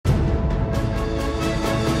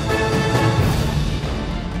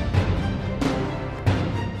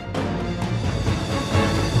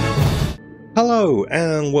Hello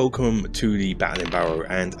and welcome to the Battle in Barrow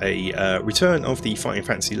and a return of the Fighting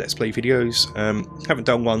Fantasy Let's Play videos. Haven't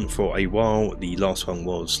done one for a while. The last one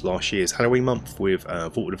was last year's Halloween month with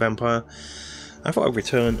Vault of the Vampire. I thought I'd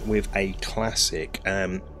return with a classic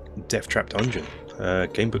Deathtrap Dungeon,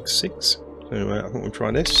 gamebook 6. So I thought we'd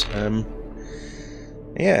try this.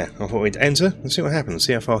 Yeah, I thought we'd enter and see what happens,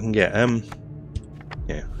 see how far I can get.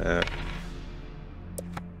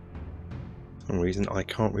 For some reason I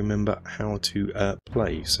can't remember how to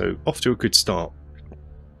play, so off to a good start.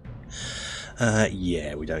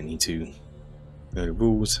 Yeah, we don't need to know the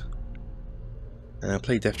rules.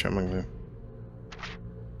 Play Deathtrap Dungeon.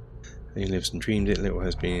 He lives and dreamed it, little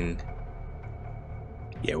has been.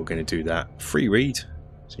 Yeah, we're going to do that. Free read,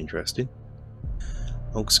 it's interesting.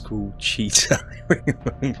 Old school cheater.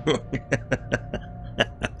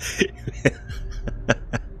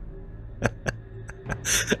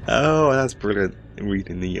 Oh, that's brilliant!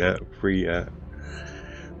 Reading the free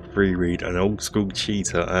read, an old school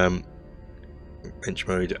cheater. Bench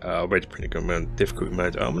mode, red printed gun mode, difficulty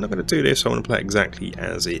mode. I'm not going to do this. I want to play it exactly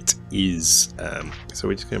as it is. So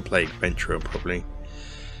we're just going to play adventurer probably.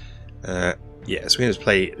 Yeah, so we're going to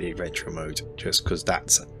play the adventurer mode just because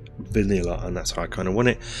that's vanilla and that's how I kind of want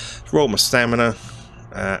it. Roll my stamina.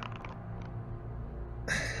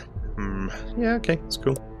 Yeah, okay, that's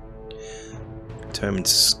cool. Determined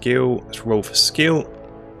skill. Let's roll for skill.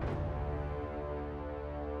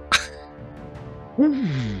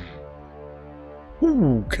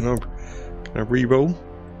 Ooh, can I re-roll?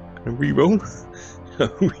 Can I re-roll?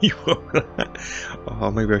 Re-roll.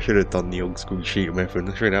 Oh, maybe I should have done the old school cheater method.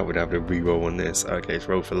 I'm sure that would have a re-roll on this. Okay, let's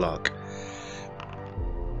roll for luck.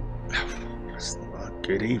 That's not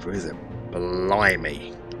good either, is it?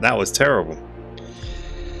 Blimey, that was terrible.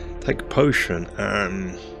 Take a potion.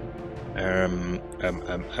 I'm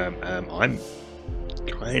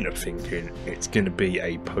kind of thinking it's going to be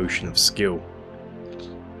a potion of skill.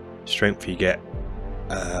 Strength you get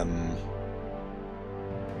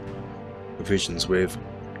revisions with.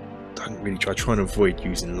 I try and avoid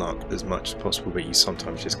using luck as much as possible, but you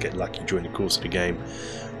sometimes just get lucky during the course of the game.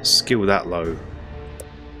 Skill that low.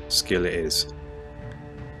 Skill it is.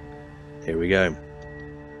 Here we go.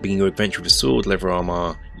 Begin your adventure with a sword, leather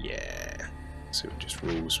armor. Yeah. So it just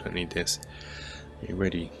rules. I need this. Are you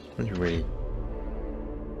ready? Are you ready?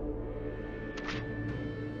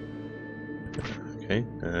 Okay,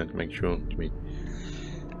 to make sure to be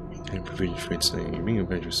provision for it, saying you bring your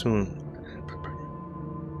adventure sword.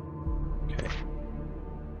 Okay.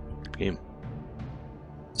 Begin.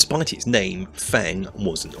 Despite its name, Fang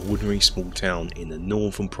was an ordinary small town in the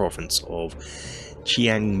northern province of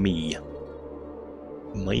Chiangmai.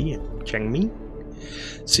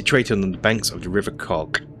 Situated on the banks of the River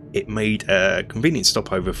Kok, it made a convenient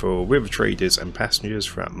stopover for river traders and passengers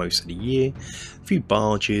throughout most of the year. A few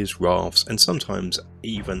barges, rafts, and sometimes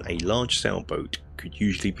even a large sailboat could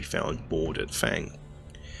usually be found moored at Fang.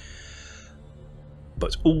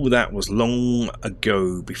 But all that was long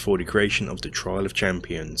ago before the creation of the Trial of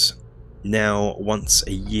Champions. Now, once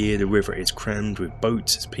a year, the river is crammed with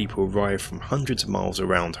boats as people arrive from hundreds of miles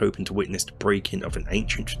around, hoping to witness the breaking of an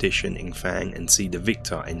ancient tradition in Fang and see the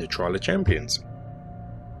victor in the Trial of Champions.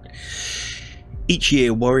 Each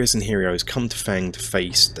year, warriors and heroes come to Fang to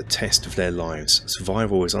face the test of their lives.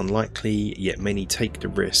 Survival is unlikely, yet many take the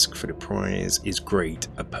risk, for the prize is great,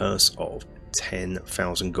 a purse of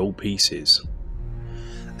 10,000 gold pieces,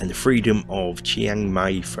 and the freedom of Chiang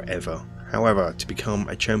Mai forever. However, to become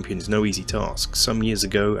a champion is no easy task. Some years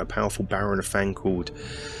ago, a powerful baron of Fang called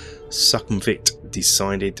Sukhumvit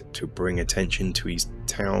decided to bring attention to his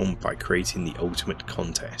town by creating the ultimate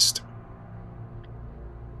contest.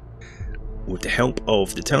 With the help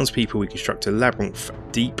of the townspeople, we construct a labyrinth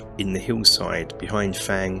deep in the hillside behind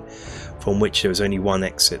Fang, from which there was only one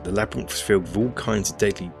exit. The labyrinth was filled with all kinds of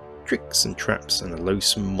deadly tricks and traps and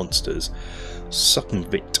loathsome monsters.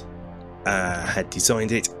 Sukhumvit had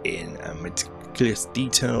designed it in a meticulous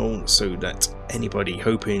detail so that anybody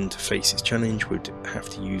hoping to face his challenge would have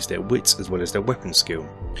to use their wits as well as their weapon skill.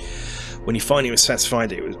 When he finally was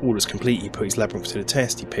satisfied that all was complete, he put his labyrinth to the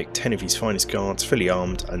test. He picked 10 of his finest guards, fully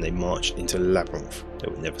armed, and they marched into the labyrinth. They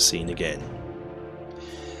were never seen again.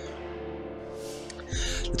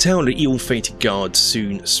 The tale of the ill-fated guards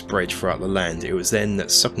soon spread throughout the land. It was then that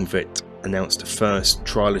Sukhumvit announced the first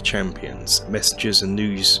Trial of Champions. Messengers and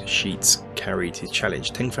news sheets carried his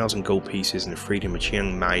challenge: 10,000 gold pieces and the freedom of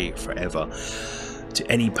Chiang Mai forever to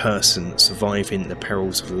any person surviving the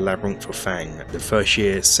perils of the labyrinth of Fang. The first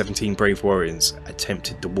year, 17 brave warriors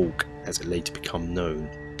attempted the walk, as it later became known.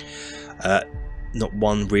 Not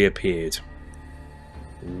one reappeared.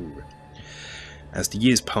 Ooh. As the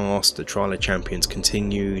years passed, the Trial of Champions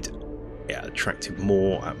continued. It attracted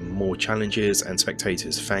more challenges and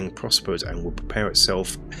spectators. Fang prospered and would prepare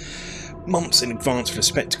itself months in advance for the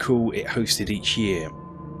spectacle it hosted each year.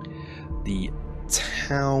 The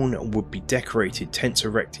town would be decorated, tents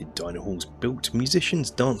erected, diner halls built,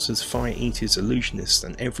 musicians, dancers, fire eaters, illusionists,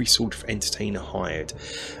 and every sort of entertainer hired,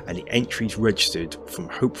 and the entries registered from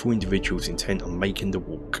hopeful individuals intent on making the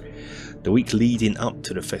walk. The week leading up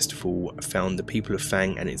to the festival found the people of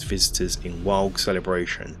Fang and its visitors in wild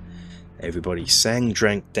celebration. Everybody sang,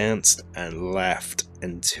 drank, danced, and laughed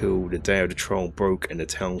until the day of the trial broke and the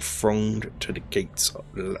town thronged to the gates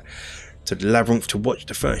to the labyrinth to watch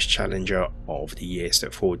the first challenger of the year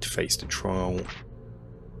step forward to face the Trial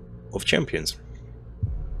of Champions.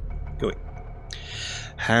 Going.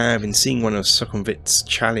 Having seen one of Sukhumvit's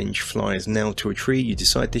challenge flyers nailed to a tree, you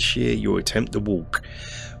decide this year you'll attempt the walk.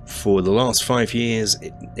 For the last 5 years,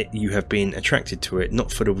 you have been attracted to it,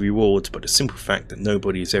 not for the rewards, but the simple fact that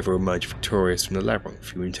nobody has ever emerged victorious from the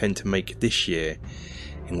labyrinth. You intend to make it this year,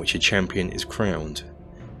 in which a champion is crowned.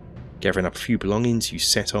 Gathering up a few belongings, you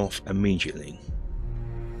set off immediately.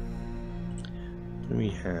 What do we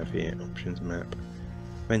have here? Options map.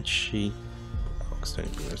 Banshee.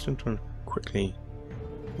 Quickly.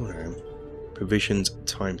 Provisions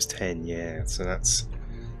times 10. Yeah, so that's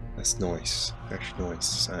nice. Actually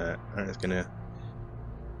nice. That's gonna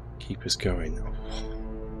keep us going.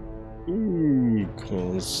 Ooh,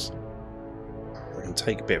 cause I can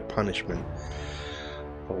take a bit of punishment.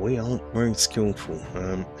 But we aren't very skillful.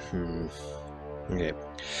 Yeah.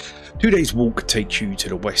 2 days walk takes you to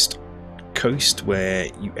the west coast, where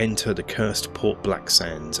you enter the cursed Port Black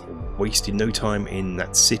Sands. Wasting no time in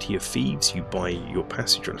that city of thieves, you buy your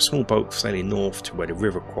passage on a small boat sailing north to where the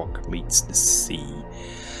River Quock meets the sea.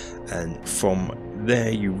 And from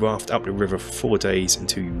there you raft up the river for 4 days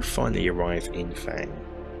until you finally arrive in Fang.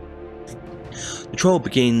 The trial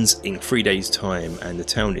begins in 3 days' time, and the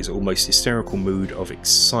town is almost hysterical mood of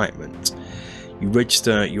excitement. You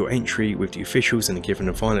register your entry with the officials and are given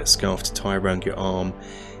a violet scarf to tie around your arm,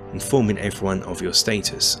 informing everyone of your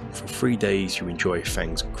status. For 3 days you enjoy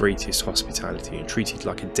Fang's greatest hospitality and treated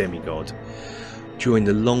like a demigod. During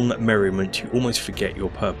the long merriment you almost forget your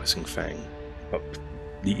purpose in Fang. But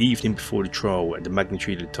the evening before the trial and the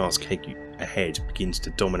magnitude of the task ahead begins to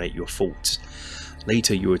dominate your thoughts.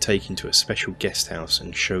 Later you are taken to a special guest house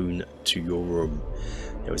and shown to your room.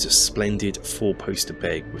 There was a splendid 4-poster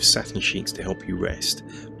bed with satin sheets to help you rest,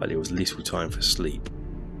 but there was little time for sleep.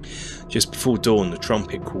 Just before dawn, the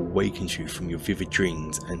trumpet call wakens you from your vivid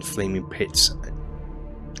dreams, and flaming pits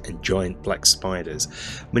and giant black spiders.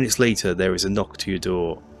 Minutes later there is a knock to your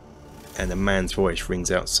door, and a man's voice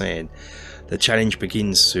rings out saying, "The challenge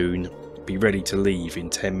begins soon. Be ready to leave in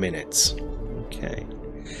 10 minutes. Okay.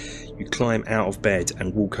 You climb out of bed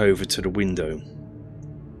and walk over to the window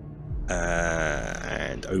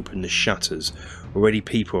and open the shutters. Already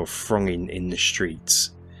people are thronging in the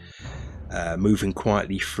streets, moving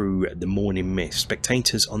quietly through the morning mist.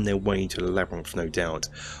 Spectators on their way to the labyrinth, no doubt,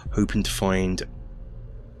 hoping to find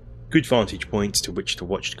good vantage points to which to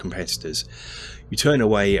watch the competitors. You turn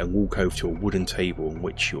away and walk over to a wooden table on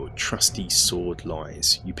which your trusty sword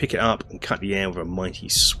lies. You pick it up and cut the air with a mighty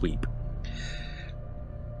sweep,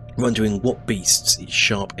 wondering what beasts its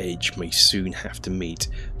sharp edge may soon have to meet.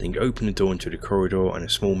 Then you open the door into the corridor and a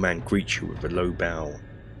small man greets you with a low bow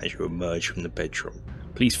as you emerge from the bedroom.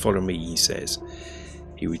 "Please follow me," he says.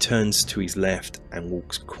 He returns to his left and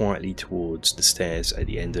walks quietly towards the stairs at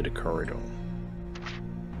the end of the corridor.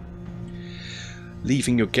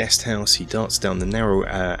 Leaving your guest house, he darts down the narrow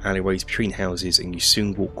alleyways between houses, and you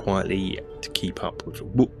soon walk quickly to keep up with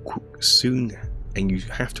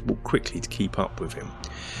him.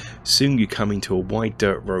 Soon you come into a wide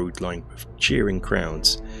dirt road lined with cheering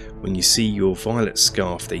crowds. When you see your violet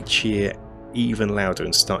scarf, they cheer even louder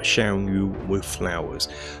and start showering you with flowers.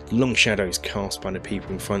 The long shadows cast by the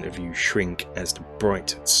people in front of you shrink as the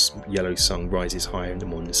bright yellow sun rises higher in the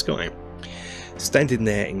morning sky. Standing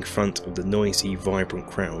there in front of the noisy, vibrant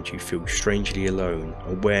crowd, you feel strangely alone,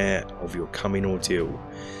 aware of your coming ordeal.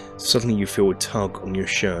 Suddenly you feel a tug on your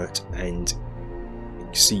shirt and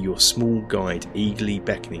you see your small guide eagerly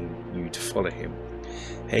beckoning you to follow him.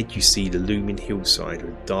 Ahead you see the looming hillside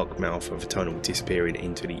with the dark mouth of a tunnel disappearing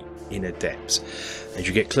into the inner depths. As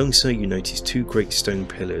you get closer, you notice 2 great stone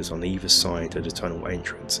pillars on either side of the tunnel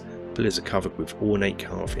entrance. The pillars are covered with ornate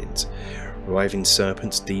carvings. Writhing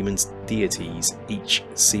serpents, demons, deities, each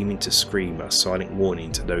seeming to scream a silent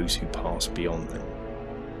warning to those who pass beyond them.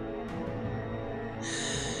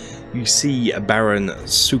 You see Baron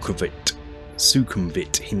Sukhumvit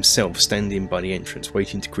Sukhumvit himself standing by the entrance,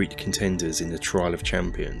 waiting to greet the contenders in the Trial of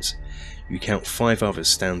Champions. You count 5 others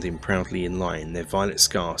standing proudly in line, their violet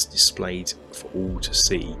scarves displayed for all to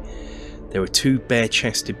see. There are 2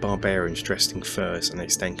 bare-chested barbarians dressed in furs, and they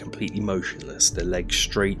stand completely motionless, their legs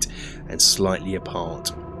straight and slightly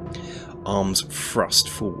apart, arms thrust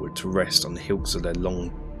forward to rest on the hilts of their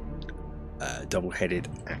long double-headed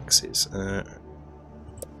axes.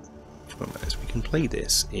 We can play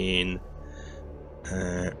this in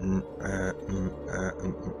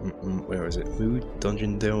where is it? Mood?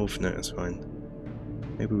 Dungeon Delve? No, that's fine.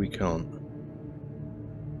 Maybe we can't.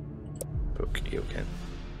 Book, here we can.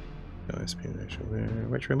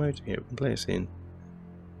 Retro mode? Yeah, we can play this in.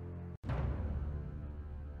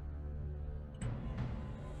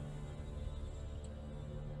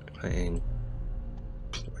 Playing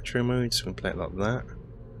retro mode, so we can play it like that.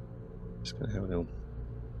 Just gonna have a little.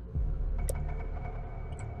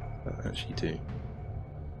 What does that actually do?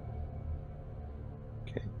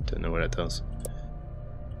 Okay, don't know what that does.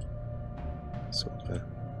 Sort of there.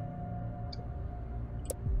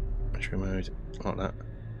 Retro mode, like that.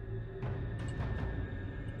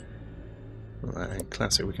 Like that. And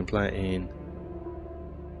classic, we can play it in.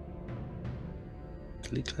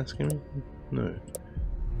 Delete classic? No.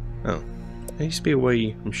 Oh, there used to be a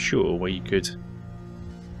way, I'm sure, where you could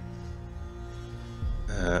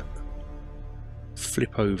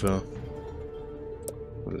flip over.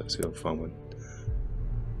 Well, let's go find one.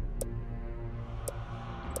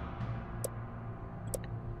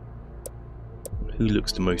 Who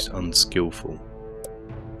looks the most unskillful?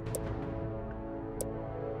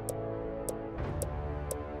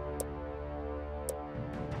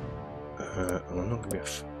 I'm not going to be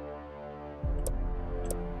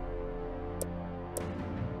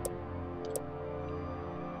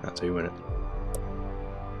That'll do, won't it?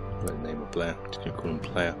 The name of player. Just going to call him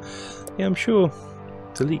player. Yeah, I'm sure.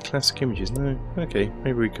 Delete classic images. No. Okay,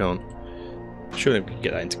 maybe we can't. Surely we can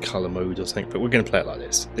get that into colour mode or something, but we're going to play it like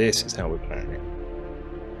this. This is how we're playing it.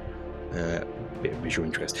 Bit of visual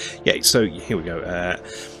interest. Yeah, so here we go.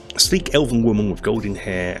 A sleek elven woman with golden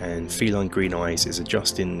hair and feline green eyes is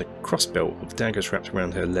adjusting the crossbelt of daggers wrapped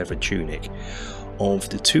around her leather tunic. Of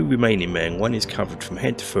the 2 remaining men, one is covered from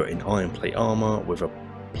head to foot in iron plate armour with a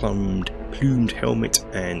plumed helmet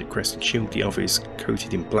and crested shield. The other is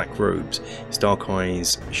coated in black robes, his dark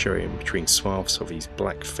eyes showing between swaths of his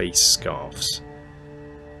black face scarves.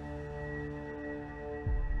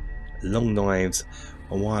 Long knives,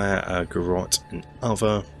 a wire, a garrote, and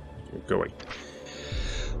other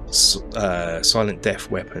silent death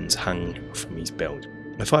weapons hung from his belt.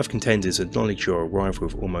 The 5 contenders acknowledge your arrival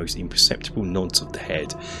with almost imperceptible nods of the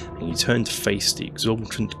head, and you turn to face the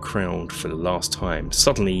exultant crowd for the last time.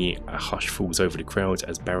 Suddenly, a hush falls over the crowd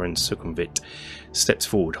as Baron Sukhumvit steps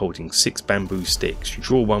forward holding 6 bamboo sticks. You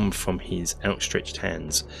draw one from his outstretched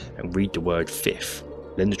hands and read the word "fifth."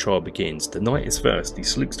 Then the trial begins. The knight is first. He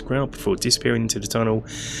salutes the crowd before disappearing into the tunnel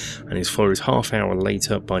and is followed half hour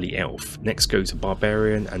later by the elf. Next goes the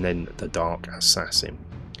barbarian and then the dark assassin.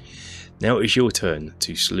 Now it is your turn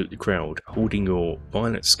to salute the crowd. Holding your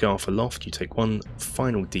violet scarf aloft, you take one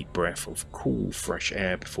final deep breath of cool, fresh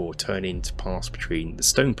air before turning to pass between the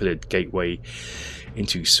stone-pillared gateway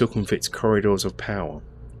into Sukhumvit's corridors of power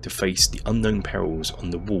to face the unknown perils on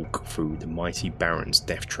the walk through the mighty Baron's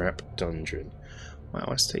Deathtrap Dungeon. Wow,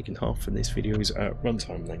 that's taken half of this video's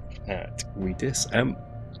runtime length to read this. I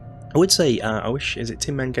would say, I wish, is it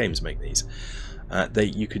Tin Man Games make these?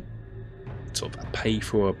 That you could sort of pay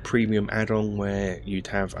for a premium add-on where you'd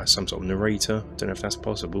have some sort of narrator, don't know if that's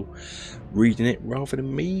possible, reading it rather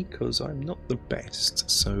than me, because I'm not the best.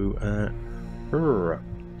 So,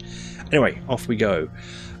 anyway, off we go.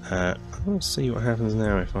 I'll see what happens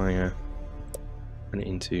now if I put it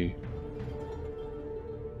into...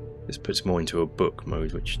 This puts more into a book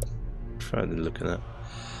mode, which further look at that.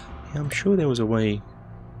 Yeah, I'm sure there was a way,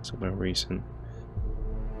 somewhere recent,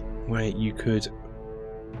 where you could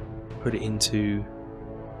put it into.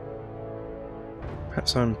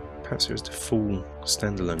 Perhaps it was the full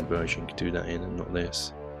standalone version you could do that in, and not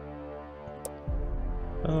this.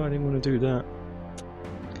 Oh, I didn't want to do that.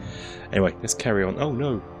 Anyway, let's carry on. Oh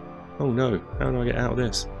no! Oh no! How do I get out of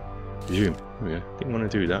this? Resume. There we go. Didn't want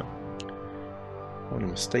to do that. What a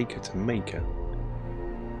mistake to make.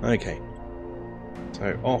 Okay,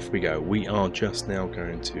 so off we go. We are just now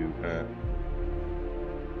going to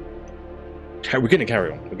we're going to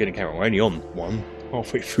carry on. We're only on one,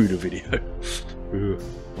 halfway through the video. I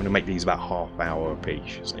want to make these about half hour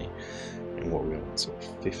each, see? And what we're on, sort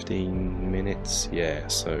of 15 minutes. Yeah,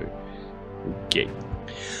 so Okay.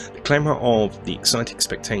 The clamour of the excited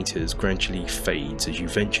spectators gradually fades as you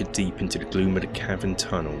venture deep into the gloom of the cavern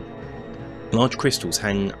tunnel. Large crystals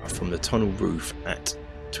hang from the tunnel roof at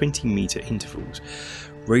 20-metre intervals,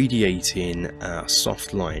 radiating a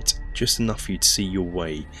soft light, just enough for you to see your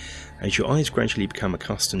way. As your eyes gradually become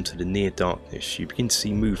accustomed to the near darkness, you begin to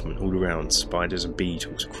see movement all around. Spiders and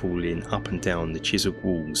beetles crawling up and down the chiseled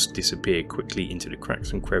walls disappear quickly into the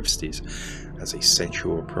cracks and crevices as they sense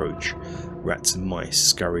your approach. Rats and mice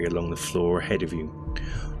scurry along the floor ahead of you.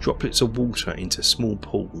 Droplets of water into small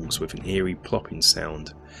pools with an eerie plopping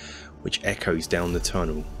sound, which echoes down the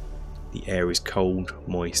tunnel. The air is cold,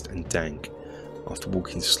 moist and dank. After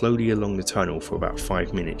walking slowly along the tunnel for about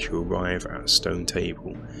 5 minutes, you arrive at a stone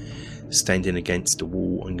table, standing against the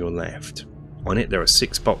wall on your left. On it there are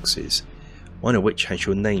 6 boxes, one of which has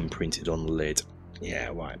your name printed on the lid. Yeah,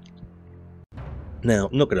 right. Now,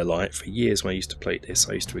 I'm not going to lie, for years when I used to play this,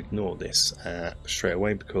 I used to ignore this straight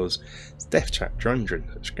away because it's Deathtrap Dungeon.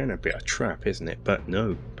 It's going to be a trap, isn't it? But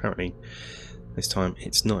no, apparently this time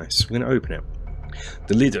it's nice. We're going to open it.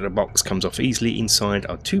 The lid of the box comes off easily. Inside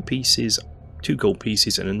are 2 gold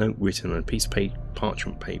pieces and a note written on a piece of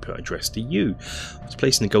parchment paper addressed to you. After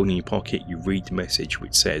placing the gold in your pocket, you read the message,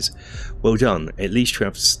 which says, "Well done, at least you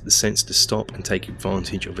have the sense to stop and take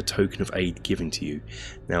advantage of a token of aid given to you.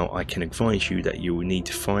 Now I can advise you that you will need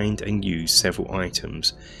to find and use several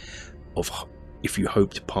items if you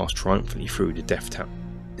hope to pass triumphantly through the Deathtrap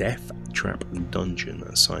Dungeon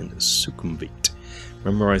assigned Succumvit.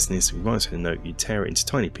 Memorising this, reminds of the note, you tear it into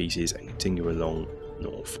tiny pieces and continue along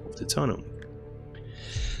north of the tunnel."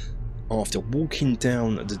 After walking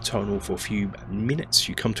down the tunnel for a few minutes,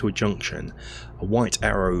 you come to a junction. A white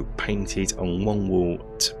arrow painted on one wall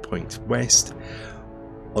to point west.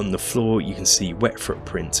 On the floor you can see wet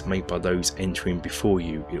footprints made by those entering before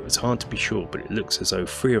you. It was hard to be sure, but it looks as though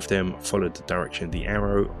 3 of them followed the direction of the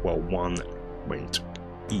arrow while 1 went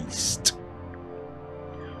east.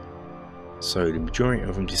 So the majority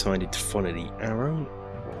of them decided to follow the arrow,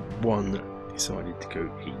 while 1 decided to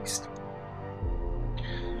go east.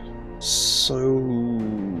 So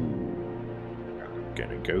I'm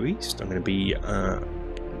gonna go east. I'm gonna be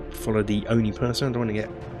follow the only person. I don't want to get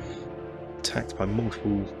attacked by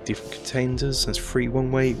multiple different contenders. There's 3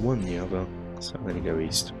 one way, 1 the other. So I'm gonna go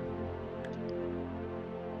east.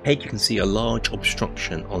 Ahead you can see a large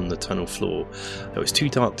obstruction on the tunnel floor, though it's too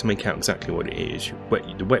dark to make out exactly what it is.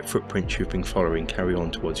 The wet footprints you've been following carry on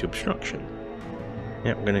towards the obstruction.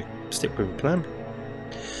 Yeah, we're going to stick with the plan.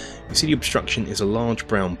 You see the obstruction is a large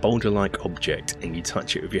brown boulder-like object, and you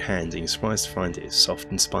touch it with your hand and you're surprised to find it is soft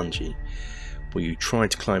and spongy. Will you try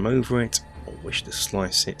to climb over it, or wish to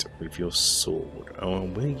slice it with your sword? Oh,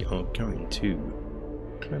 we are going to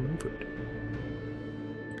climb over it.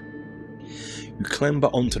 You clamber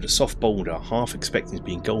onto the soft boulder, half expecting to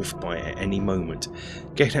be engulfed by it at any moment.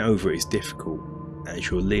 Getting over it is difficult, as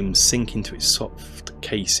your limbs sink into its soft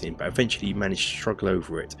casing, but eventually you manage to struggle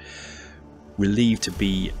over it. Relieved to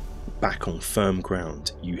be back on firm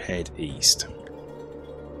ground, you head east.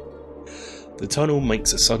 The tunnel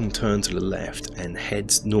makes a sudden turn to the left and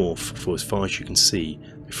heads north for as far as you can see.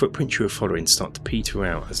 The footprints you are following start to peter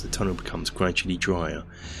out as the tunnel becomes gradually drier.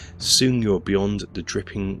 Soon you are beyond the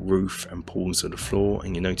dripping roof and pools of the floor,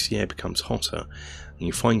 and you notice the air becomes hotter, and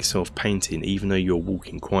you find yourself panting even though you are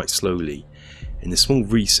walking quite slowly. In the small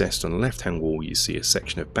recess on the left hand wall you see a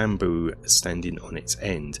section of bamboo standing on its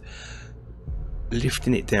end.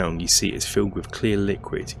 Lifting it down, you see it's filled with clear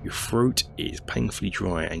liquid. Your throat is painfully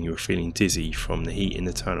dry and you are feeling dizzy from the heat in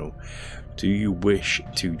the tunnel. Do you wish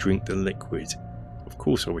to drink the liquid? Of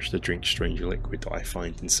course I wish to drink strange liquid that I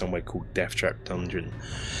find in somewhere called Deathtrap Dungeon.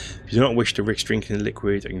 If you do not wish to risk drinking the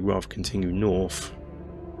liquid and you rather continue north...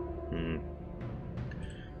 Let's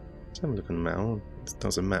have a look on the map. It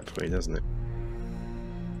does a map for you, doesn't it?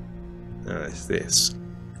 It's this.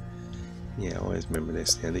 Yeah, I always remember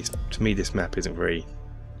this. Yeah, to me this map isn't very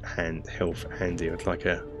handy. I'd like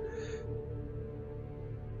a...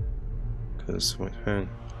 Because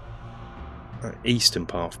eastern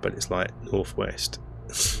path, but it's like northwest.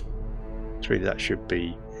 Really, that should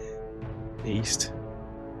be east.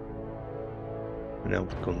 Now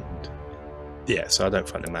we've gone. Yeah, so I don't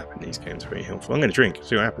find the map in these games very helpful. I'm going to drink.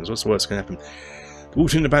 See what happens. What's the worst going to happen? The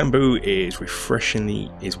water in the bamboo is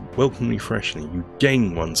welcomingly refreshing. You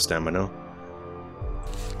gain 1 stamina.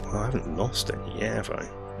 Well, I haven't lost any yet, have I?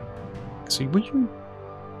 See,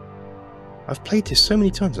 I've played this so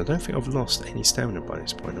many times, I don't think I've lost any stamina by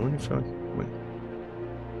this point. I wonder if I...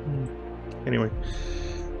 Anyway,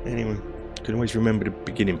 you can always remember the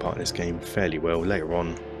beginning part of this game fairly well later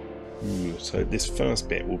on. So this first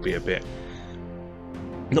bit will be a bit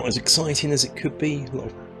Not as exciting as it could be. A lot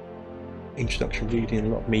of introduction reading, a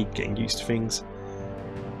lot of me getting used to things.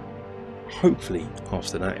 Hopefully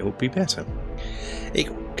after that it will be better. It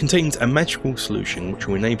contains a magical solution which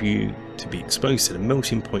will enable you to be exposed to the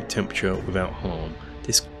melting point temperature without harm.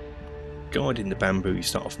 Discarding the bamboo, you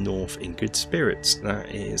start off north in good spirits.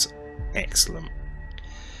 That is excellent.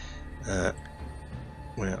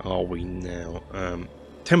 Where are we now?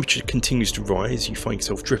 Temperature continues to rise. You find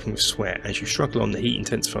yourself dripping with sweat. As you struggle on, the heat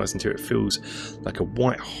intensifies until it feels like a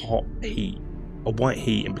white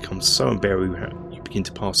heat and becomes so unbearable you begin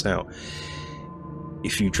to pass out.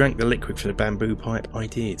 If you drank the liquid from the bamboo pipe, I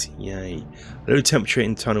did. Yay. Although the temperature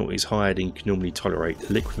in the tunnel is higher than you can normally tolerate,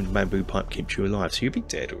 the liquid from the bamboo pipe keeps you alive. So you'd be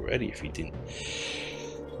dead already if you didn't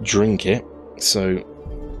drink it. So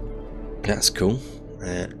that's cool.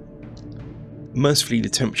 Mercifully, the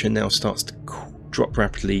temperature now starts to drop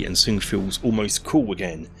rapidly and soon feels almost cool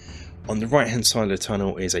again. On the right hand side of the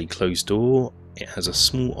tunnel is a closed door. It has a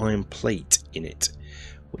small iron plate in it,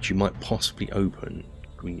 which you might possibly open.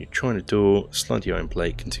 When you try the door, slide the iron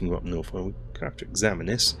plate, continue up north. Well, we're going to have to examine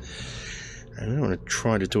this. And I don't want to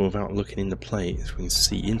try the door without looking in the plate. So we can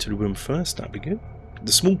see into the room first, that'd be good.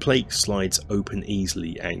 The small plate slides open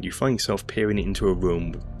easily and you find yourself peering into a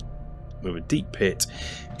room with a deep pit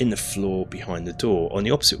in the floor behind the door. On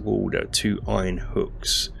the opposite wall there are two iron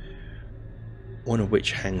hooks, one of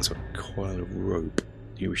which hangs on a coil of rope.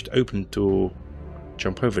 You wish to open the door,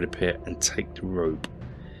 jump over the pit and take the rope.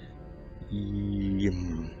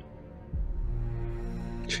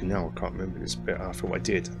 Actually, now I can't remember this bit. I thought I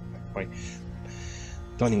did. My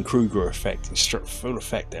Dunning-Kruger effect, full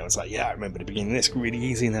effect there. I was like, yeah, I remember the beginning. This is really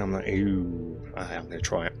easy. Now I'm like, ooh, I'm going to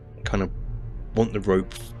try it. Kind of want the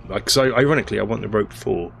rope, like, so ironically, I want the rope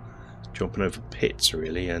for jumping over pits,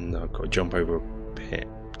 really, and I've got to jump over a pit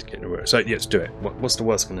to get the rope. So, yeah, let's do it. What's the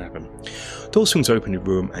worst going to happen? Door swings open in the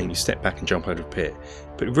room, and you step back and jump over the pit.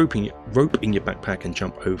 Put the rope in your backpack and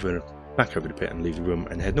jump back over the pit and leave the room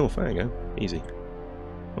and head north. There you go, easy.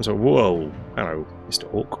 I was like, whoa, hello,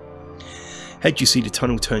 Mr. Orc. Head, you see the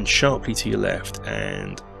tunnel turn sharply to your left,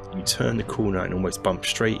 and you turn the corner and almost bump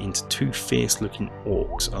straight into two fierce-looking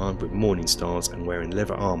orcs armed with morning stars and wearing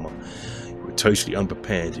leather armour. You are totally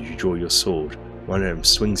unprepared as you draw your sword. One of them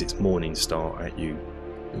swings its morning star at you.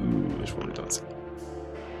 Ooh, let's roll the dice.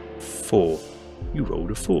 4. You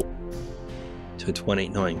rolled a 4. So it's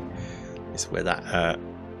 189. This is where that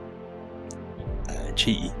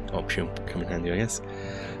cheaty option come in handy, I guess.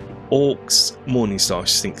 Orcs morning star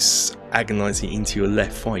sinks agonising into your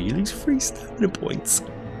left thigh. You lose 3 stamina points.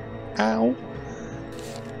 Ow.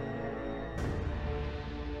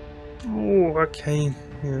 Oh, okay.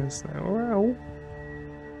 Yes. Ow.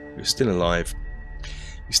 You're still alive.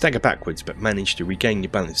 You stagger backwards but manage to regain your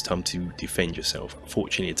balance time to defend yourself.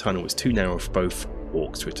 Unfortunately, the tunnel was too narrow for both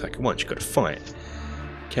orcs to attack at once. You've got to fight.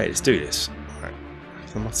 Okay, let's do this. Right.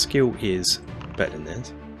 So my skill is better than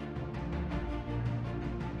theirs.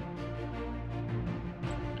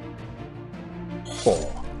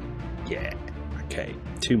 Oh, yeah. Okay,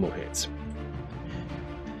 2 more hits.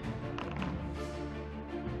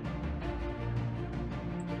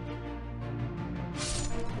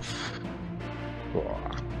 Oh.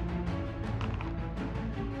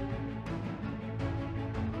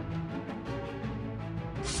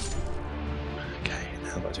 Okay,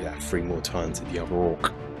 now I've got to do that 3 more times to the other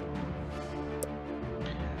orc.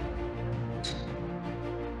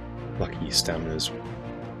 Lucky his stamina's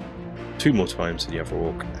 2 more times to the other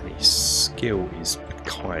orc, and his skill is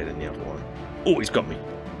higher than the other one. Oh, he's got me!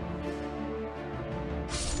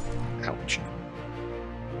 Ouch.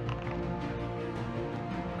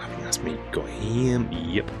 I think that's me. Got him.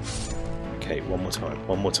 Yep. Okay, one more time.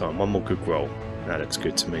 One more time. One more good roll. That looks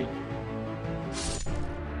good to me.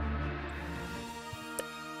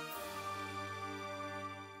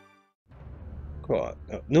 Right.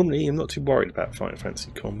 Normally, I'm not too worried about Fighting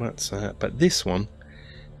Fantasy combats, but this one,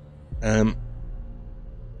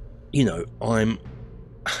 you know, I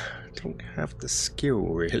don't have the skill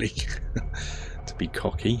really to be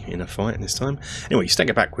cocky in a fight this time. Anyway, you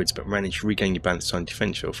stagger backwards but manage to regain your balance time and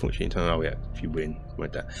defend yourself. Fortunately, oh yeah, if you win,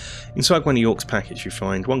 like that. Inside one of the orcs' packets, you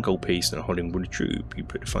find 1 gold piece and a holding wood tube. You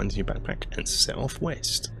put the funds in your backpack and set off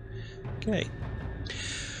west. Okay.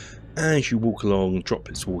 As you walk along,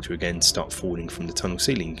 droplets of water again start falling from the tunnel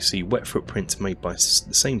ceiling. You can see wet footprints made by the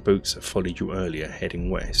same boots that followed you earlier, heading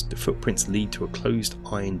west. The footprints lead to a closed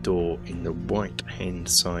iron door in the right-hand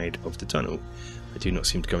side of the tunnel. I do not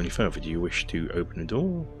seem to go any further. Do you wish to open the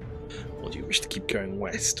door, or do you wish to keep going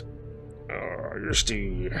west? Yes,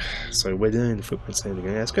 do. So we're doing the footprints there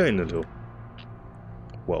again. Let's go in the door.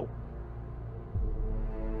 Whoa.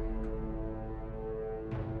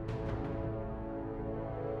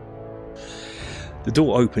 The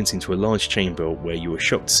door opens into a large chamber where you are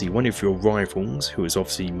shocked to see one of your rivals, who has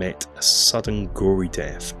obviously met a sudden gory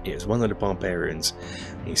death. It is one of the barbarians,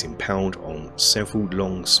 and he is impaled on several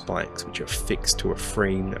long spikes which are fixed to a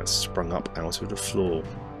frame that has sprung up out of the floor.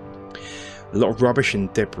 A lot of rubbish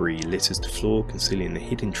and debris litters the floor, concealing a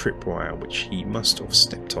hidden tripwire which he must have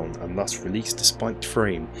stepped on and thus released the spiked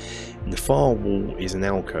frame. In the far wall is an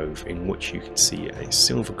alcove in which you can see a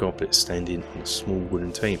silver goblet standing on a small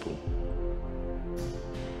wooden table.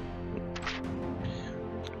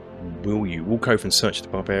 Will you walk over and search the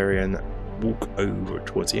barbarian? Walk over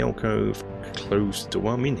towards the alcove, close the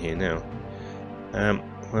door. I'm in here now.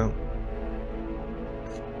 Well,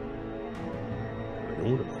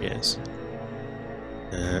 order, yes.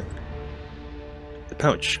 The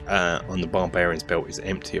pouch on the barbarian's belt is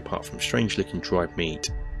empty apart from strange looking dried meat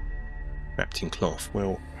wrapped in cloth.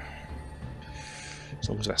 Well, as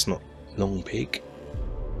long as that's not long pig,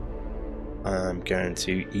 I'm going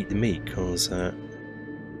to eat the meat because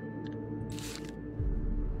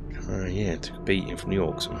yeah, took a beating from the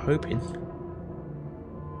orcs, I'm hoping.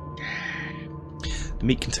 The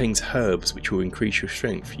meat contains herbs which will increase your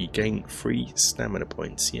strength. You gain 3 stamina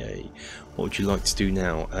points, yay. What would you like to do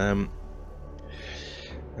now? I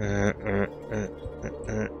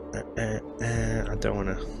don't want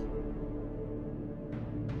to...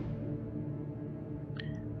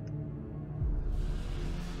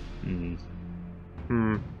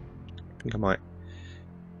 I think I might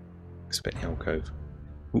expect the alcove.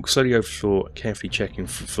 Walk slowly over the floor, carefully checking the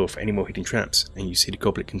floor for any more hidden traps, and you see the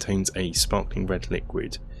goblet contains a sparkling red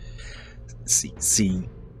liquid. See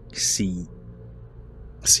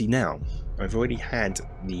now, I've already had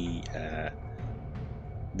the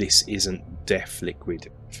this isn't death liquid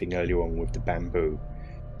thing earlier on with the bamboo,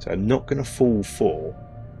 so I'm not going to fall for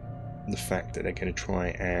the fact that they're going to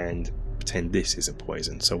try and pretend this isn't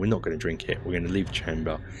poison. So we're not going to drink it. We're going to leave the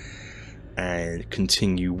chamber and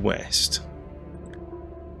continue west.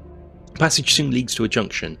 The passage soon leads to a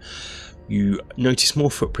junction. You notice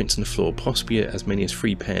more footprints on the floor, possibly as many as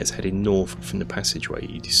 3 pairs heading north from the passageway.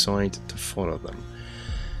 You decide to follow them.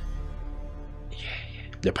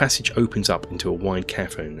 The passage opens up into a wide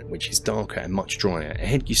cavern, which is darker and much drier.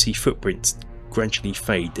 Ahead you see footprints gradually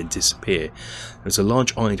fade and disappear. There's a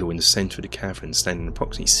large idol in the centre of the cavern, standing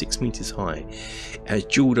approximately 6 meters high. It has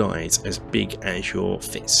jewelled eyes as big as your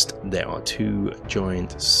fist. There are 2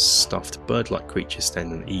 giant stuffed bird-like creatures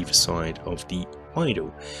standing on either side of the idol.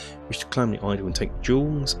 You wish to climb the idol and take the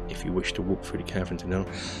jewels. If you wish to walk through the cavern to know,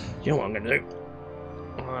 you know what I'm going to do?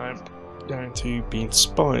 I'm going to be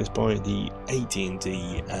inspired by the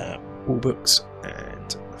AD&D rulebooks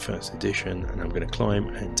and first edition, and I'm going to climb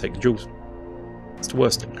and take the jewels. It's the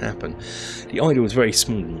worst that can happen. The idol is very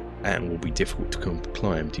small and will be difficult to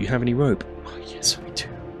climb. Do you have any rope? Oh, yes, we do.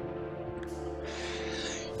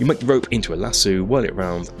 You make the rope into a lasso, whirl it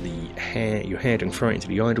around your head and throw it into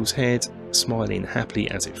the idol's head, smiling happily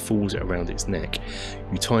as it falls around its neck.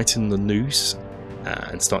 You tighten the noose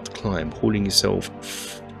and start to climb, hauling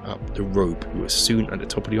yourself up the rope. You are soon at the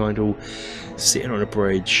top of the idol, sitting on a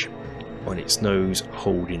bridge on its nose,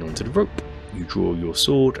 holding onto the rope. You draw your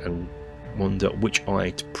sword and wonder which eye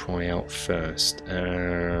to pry out first.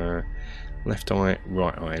 Left eye,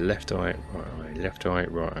 right eye, left eye, right eye, left eye,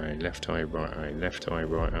 right eye, left eye, right eye, left eye,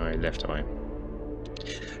 right eye, left eye.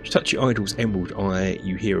 As you touch your idol's emerald eye,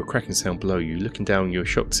 you hear a cracking sound below you. Looking down, you're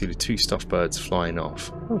shocked to see the 2 stuffed birds flying off.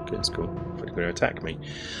 Okay, that's cool. They're going to attack me.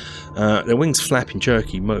 Their wings flap in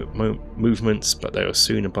jerky movements, but they are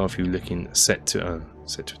soon above you, looking set to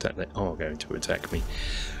attack. They are going to attack me.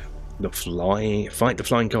 Fight the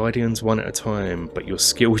flying guardians one at a time, but your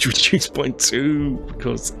skill is reduced by 2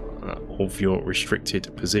 because of your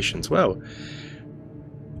restricted positions. Well,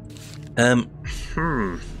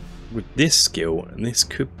 with this skill, and this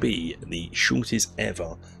could be the shortest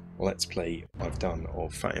ever Let's Play I've done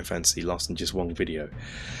of Fighting Fantasy, last in just 1 video.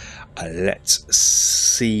 Let's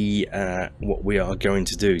see what we are going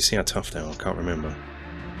to do. See how tough they are. I can't remember.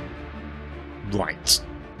 Right.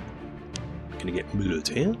 Gonna get MacLeod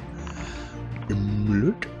here.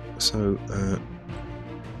 MacLeod. So,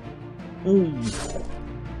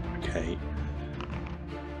 okay.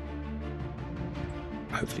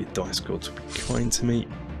 Hopefully the dice gods will be kind to me.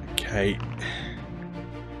 Okay.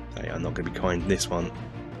 They are not going to be kind in this one.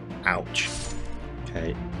 Ouch.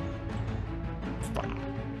 Okay. Fine.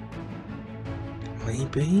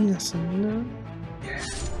 Maybe that's a no. Yeah.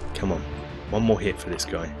 Come on. 1 more hit for this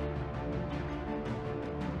guy.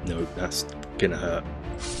 No, that's gonna hurt.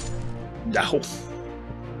 No.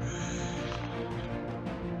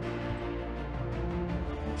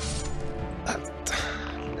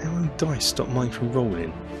 Now dice stop mine from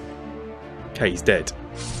rolling. Okay, he's dead.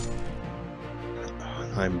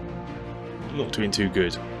 I'm not doing too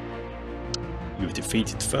good. You've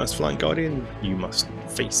defeated the first Flying Guardian. You must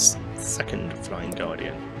face the second Flying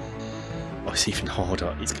Guardian. Oh, it's even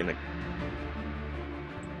harder. He's gonna...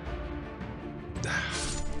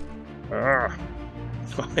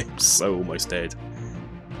 I'm so almost dead.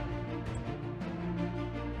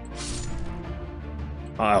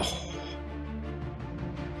 Oh.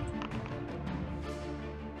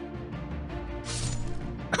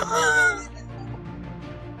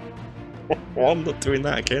 I'm not doing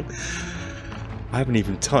that again. I haven't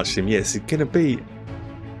even touched him yet. It's gonna be...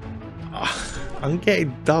 I'm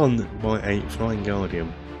getting done by a Flying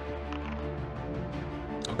Guardian.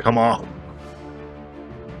 Oh, come on.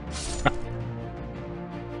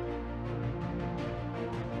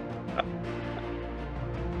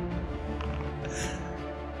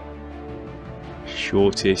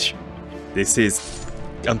 Shortish. This is...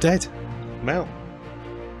 I'm dead. I'm out.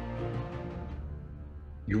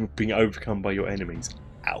 You're being overcome by your enemies.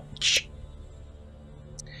 Ouch.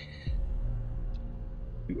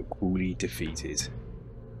 You were cruelly defeated.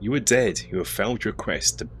 You were dead. You have failed your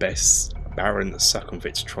quest to best Baron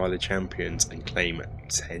Suckham-Fitz Trial of Champions and claim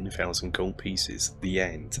 10,000 gold pieces. The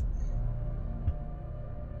end.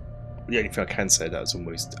 The only thing I can say, that was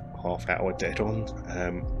almost half hour dead on.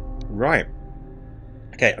 Right.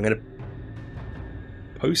 Okay, I'm going to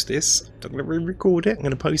post this. I'm going to re-record it. I'm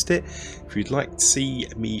going to post it. If you'd like to see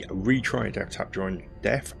me retry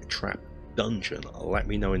Deathtrap Dungeon, let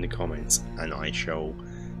me know in the comments, and I shall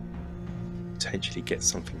potentially get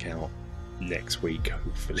something out next week,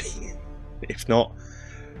 hopefully. If not,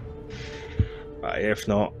 I don't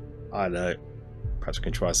know. Perhaps we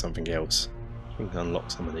can try something else. We can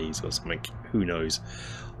unlock some of these or something. Who knows?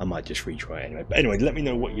 I might just retry it anyway. But anyway, let me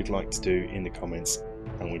know what you'd like to do in the comments,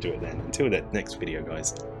 and we'll do it then. Until the next video,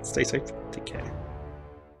 guys, stay safe, take care.